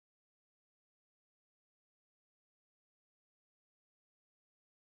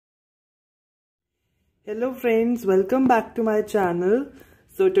Hello friends, welcome back to my channel.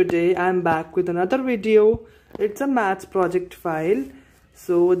 So today I'm back with another video. It's a maths project file.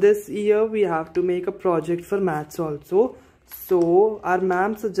 So this year we have to make a project for maths also. So our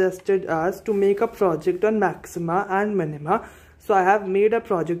ma'am suggested us to make a project on Maxima and Minima. So I have made a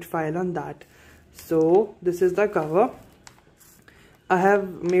project file on that. So this is the cover. I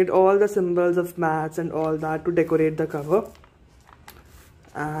have made all the symbols of maths and all that to decorate the cover.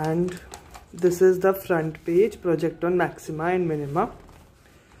 And this is the front page, project on Maxima and Minima.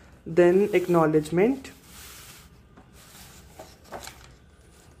 Then acknowledgement.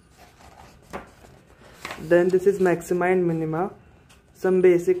 Then this is Maxima and Minima, some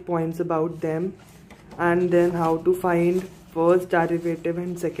basic points about them, and then how to find first derivative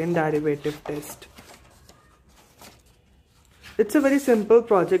and second derivative test. It's a very simple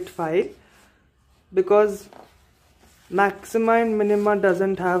project file because Maxima and Minima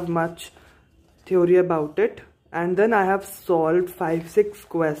doesn't have much theory about it, and then I have solved 5-6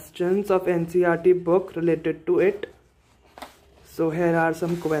 questions of NCERT book related to it. So here are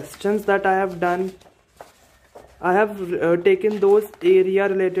some questions that I have done. I have taken those area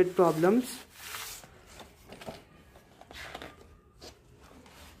related problems.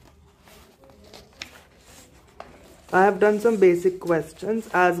 I have done some basic questions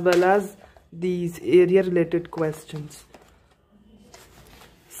as well as these area related questions.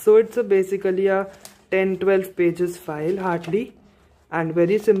 So it's basically a 10-12 pages file hardly, and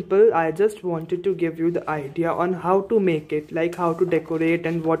very simple. I just wanted to give you the idea on how to make it, like how to decorate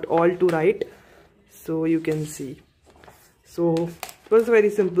and what all to write, so you can see. So it was a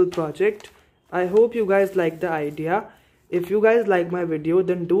very simple project. I hope you guys like the idea. If you guys like my video,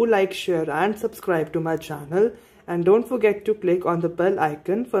 then do like, share and subscribe to my channel, and don't forget to click on the bell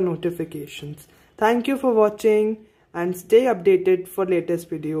icon for notifications. Thank you for watching and stay updated for latest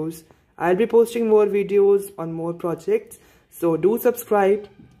videos. I'll be posting more videos on more projects, so do subscribe.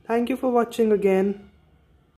 Thank you for watching again.